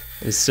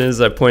 As soon as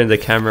I pointed the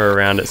camera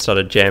around, it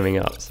started jamming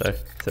up, so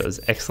it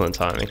was excellent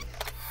timing.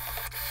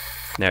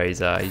 Now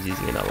he's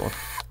using another one.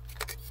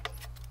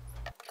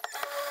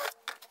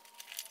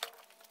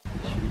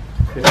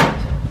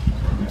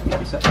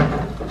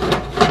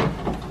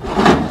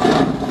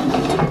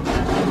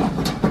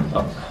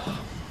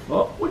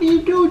 Oh, what do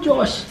you do,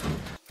 Josh?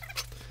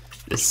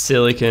 This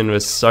silicone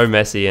was so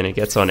messy and it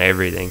gets on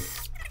everything.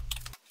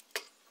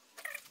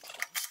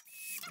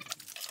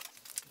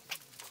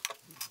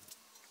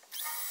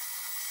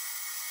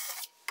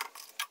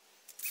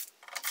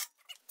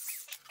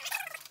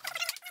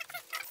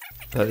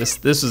 So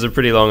this was a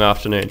pretty long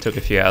afternoon. It took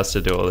a few hours to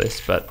do all this,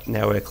 but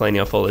now we're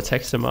cleaning off all the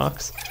texture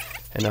marks.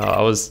 And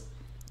I was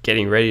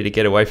getting ready to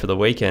get away for the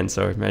weekend,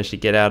 so I managed to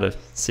get out of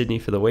Sydney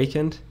for the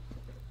weekend.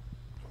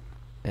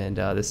 And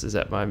this is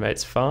at my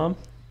mate's farm.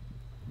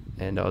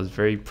 And I was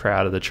very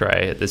proud of the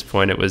tray. At this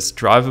point it was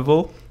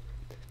drivable.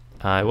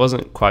 It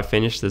wasn't quite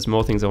finished, there's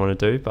more things I want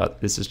to do, but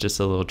this is just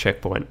a little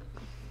checkpoint.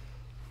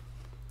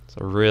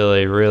 So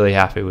really, really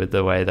happy with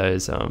the way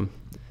those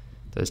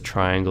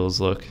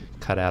triangles look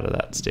cut out of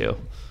that steel.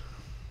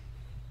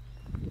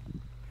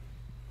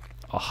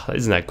 Oh,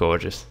 isn't that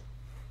gorgeous?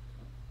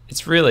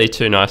 It's really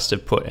too nice to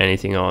put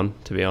anything on,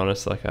 to be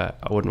honest. Like I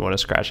wouldn't want to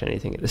scratch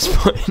anything at this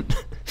point.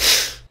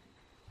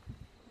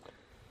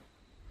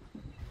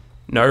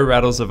 No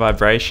rattles or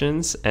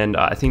vibrations, and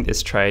I think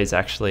this tray is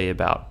actually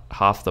about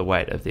half the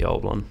weight of the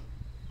old one.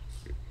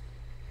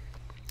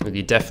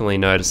 You definitely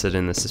notice it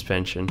in the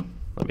suspension,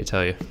 let me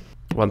tell you.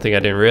 One thing I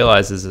didn't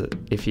realize is that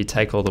if you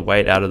take all the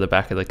weight out of the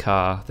back of the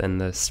car, then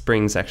the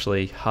springs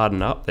actually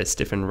harden up, they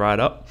stiffen right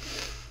up.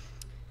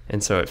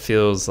 And so it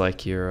feels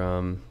like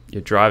you're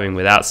driving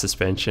without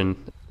suspension.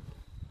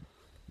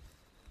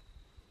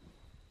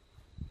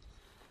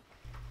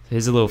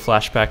 Here's a little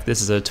flashback.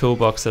 This is a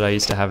toolbox that I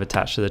used to have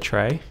attached to the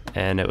tray,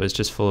 and it was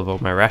just full of all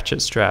my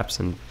ratchet straps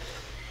and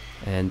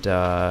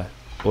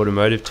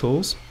automotive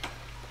tools,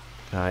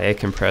 air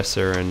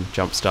compressor and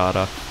jump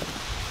starter.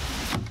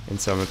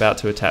 And so I'm about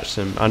to attach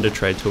some under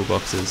tray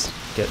toolboxes,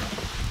 get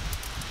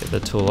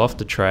the tool off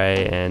the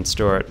tray and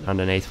store it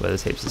underneath where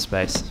there's heaps of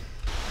space.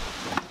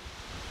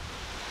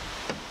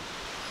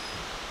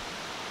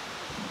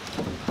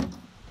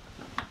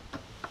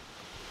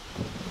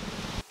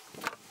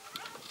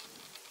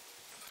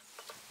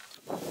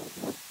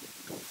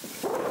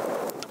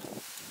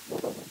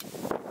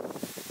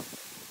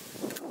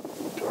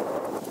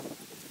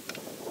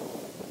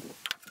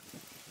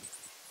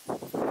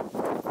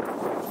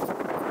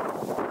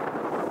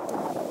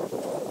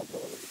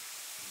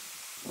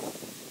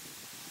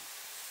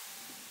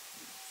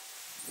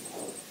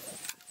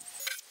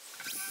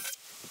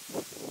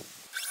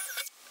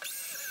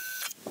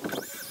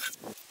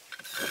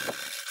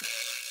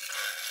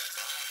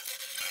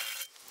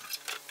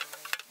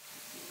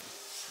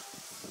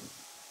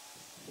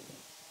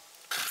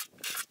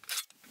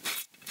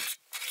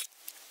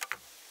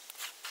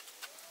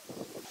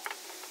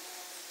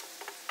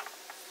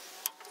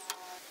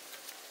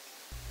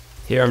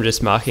 Here I'm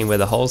just marking where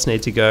the holes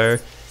need to go,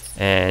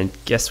 and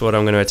guess what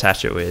I'm going to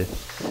attach it with?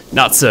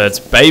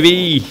 Nutserts,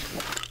 baby!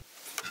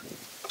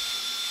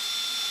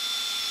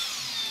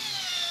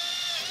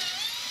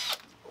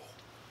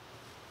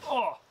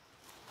 Oh.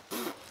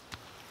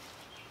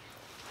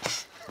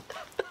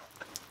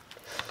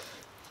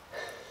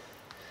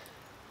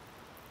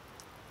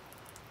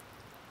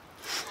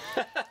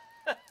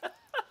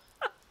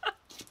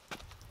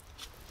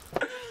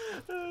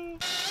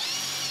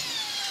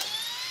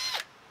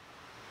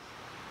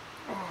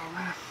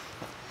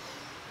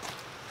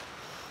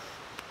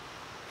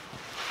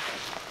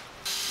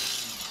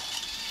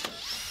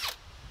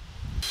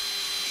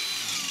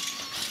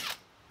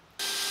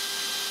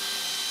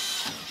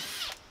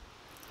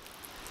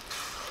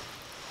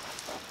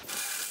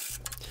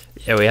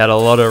 Yeah, we had a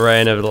lot of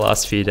rain over the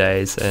last few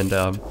days, and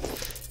the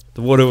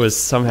water was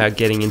somehow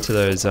getting into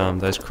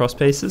those cross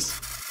pieces.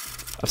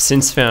 I've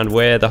since found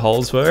where the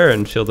holes were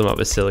and filled them up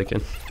with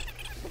silicone.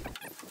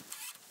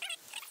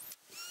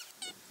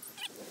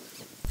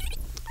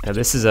 Now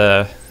this is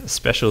a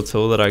special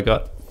tool that I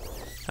got.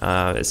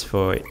 It's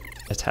for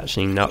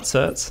attaching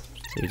nutserts.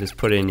 So you just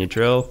put it in your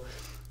drill,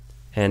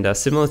 and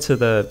similar to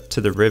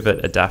the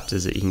rivet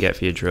adapters that you can get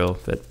for your drill,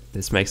 but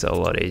this makes it a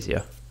lot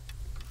easier.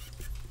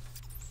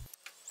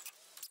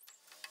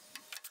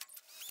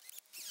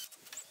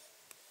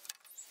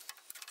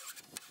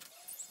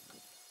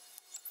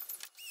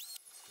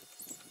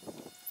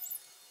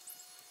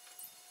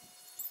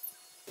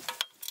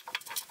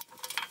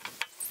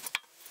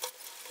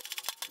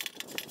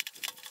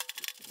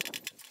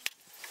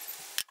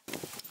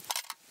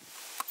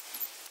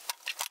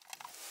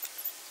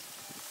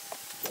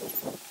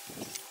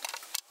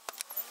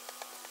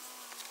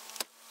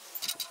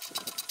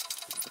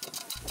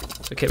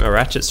 I keep my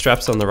ratchet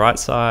straps on the right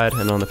side,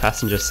 and on the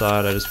passenger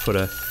side I just put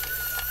a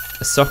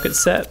socket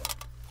set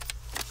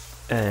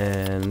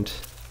and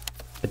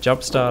a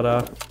jump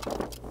starter,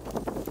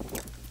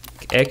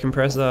 air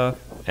compressor,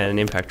 and an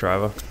impact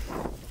driver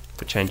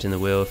for changing the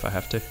wheel if I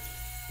have to.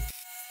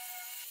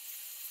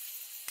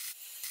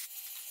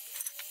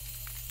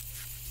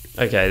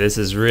 Okay, this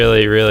is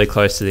really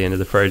close to the end of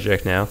the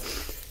project now.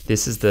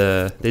 These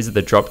are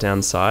the drop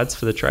down sides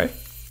for the tray.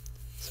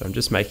 So I'm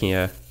just making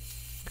a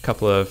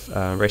couple of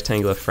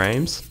rectangular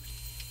frames,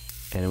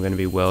 and I'm going to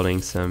be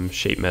welding some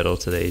sheet metal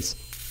to these.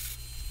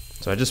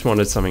 So I just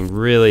wanted something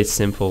really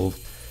simple,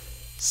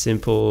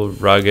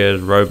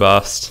 rugged,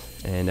 robust,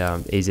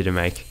 and easy to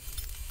make.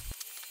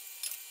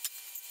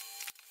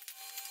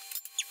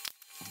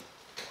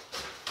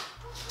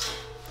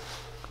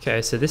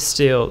 Okay, so this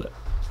steel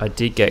I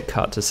did get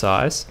cut to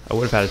size. I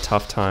would have had a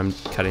tough time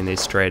cutting these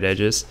straight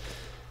edges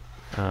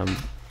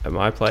at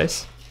my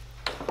place.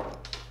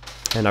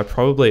 And I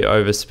probably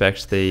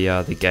overspec'd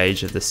the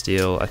gauge of the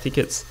steel. I think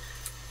it's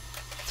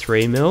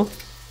 3mm,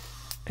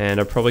 and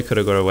I probably could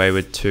have got away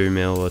with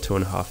 2mm or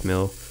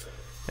 2.5mm,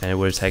 and it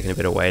would have taken a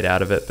bit of weight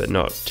out of it, but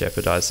not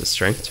jeopardized the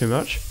strength too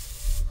much.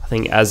 I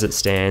think as it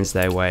stands,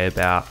 they weigh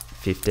about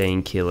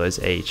 15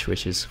 kilos each,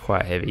 which is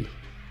quite heavy.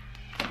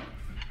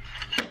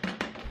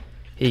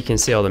 Here you can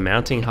see all the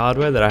mounting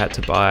hardware that I had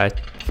to buy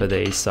for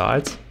these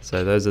sides.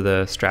 So those are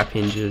the strap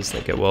hinges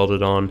that get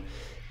welded on,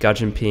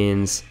 gudgeon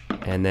pins,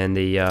 and then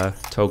the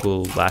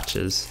toggle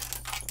latches.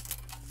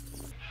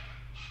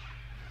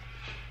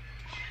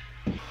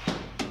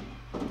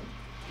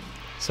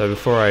 So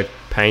before I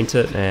paint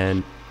it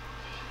and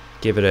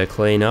give it a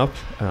clean up,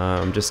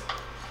 I'm just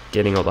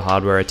getting all the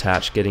hardware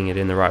attached, getting it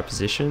in the right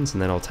positions,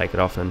 and then I'll take it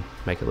off and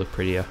make it look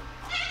prettier.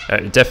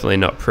 Definitely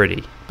not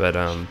pretty, but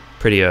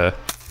prettier.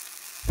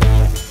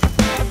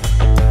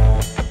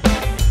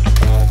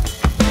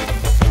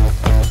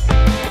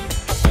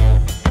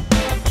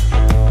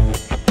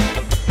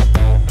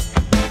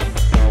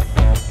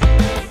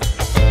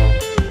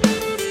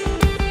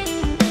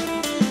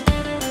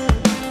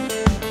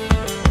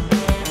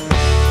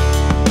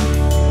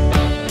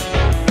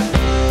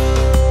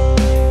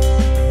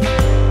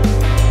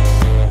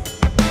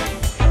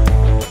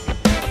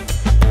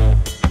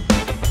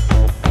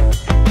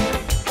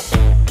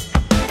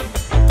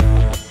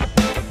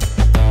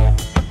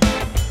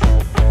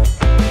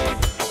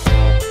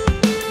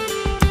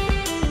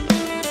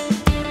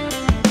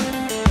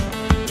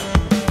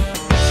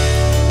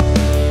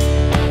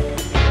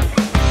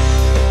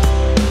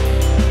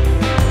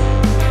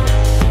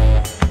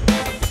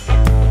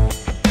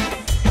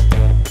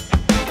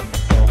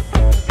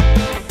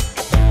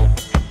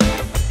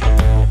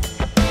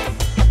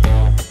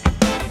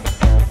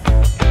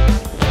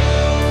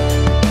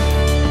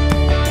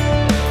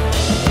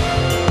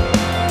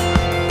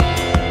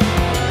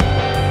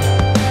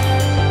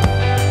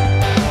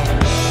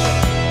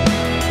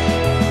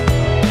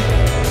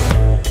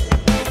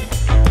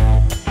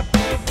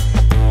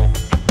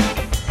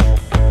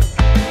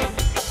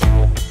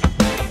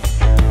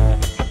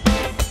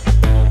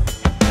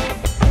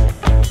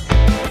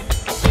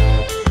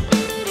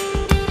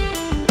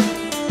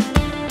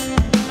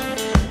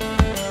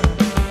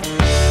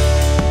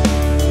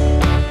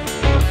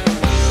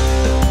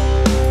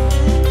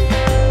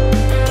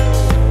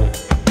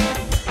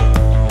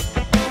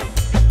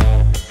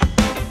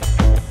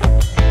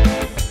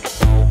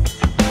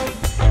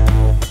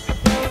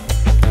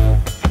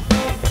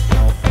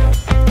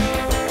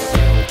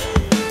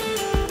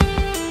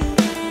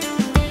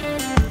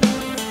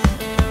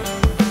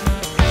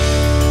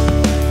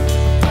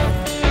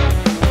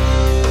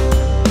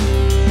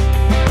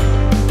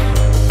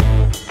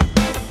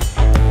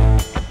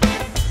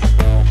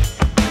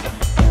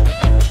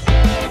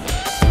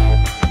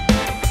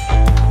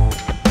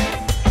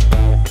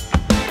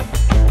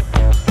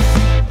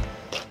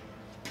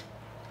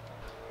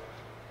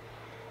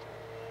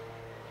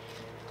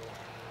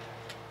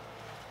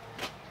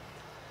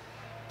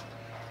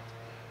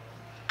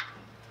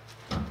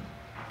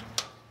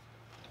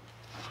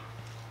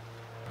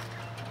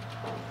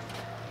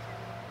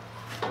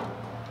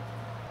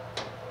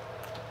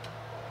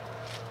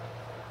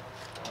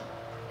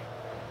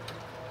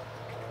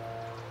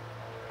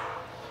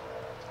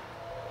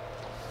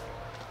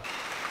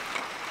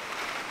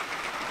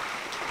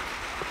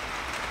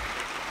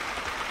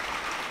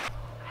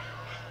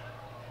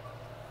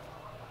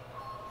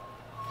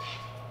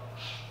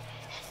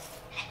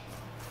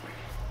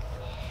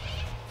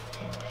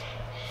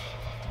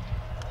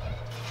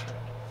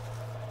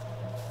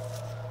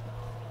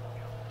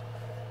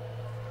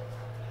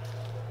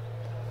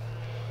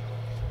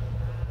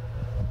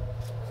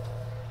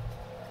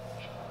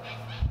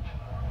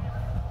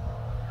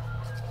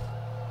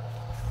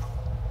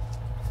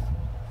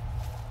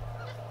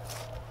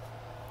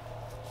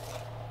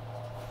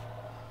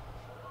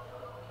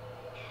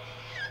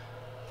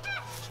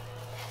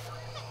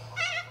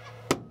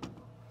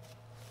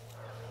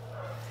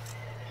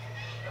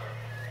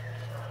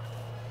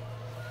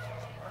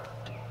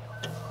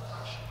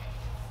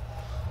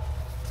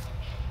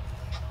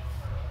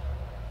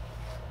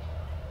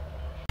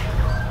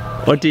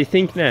 What do you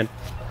think, Nan?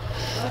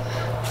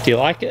 Do you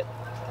like it?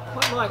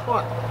 What, like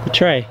what? The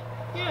tray?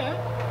 Yeah.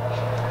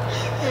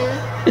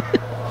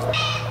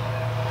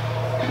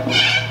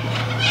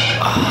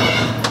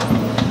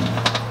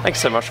 Thanks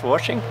so much for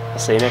watching. I'll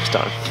see you next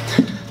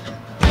time.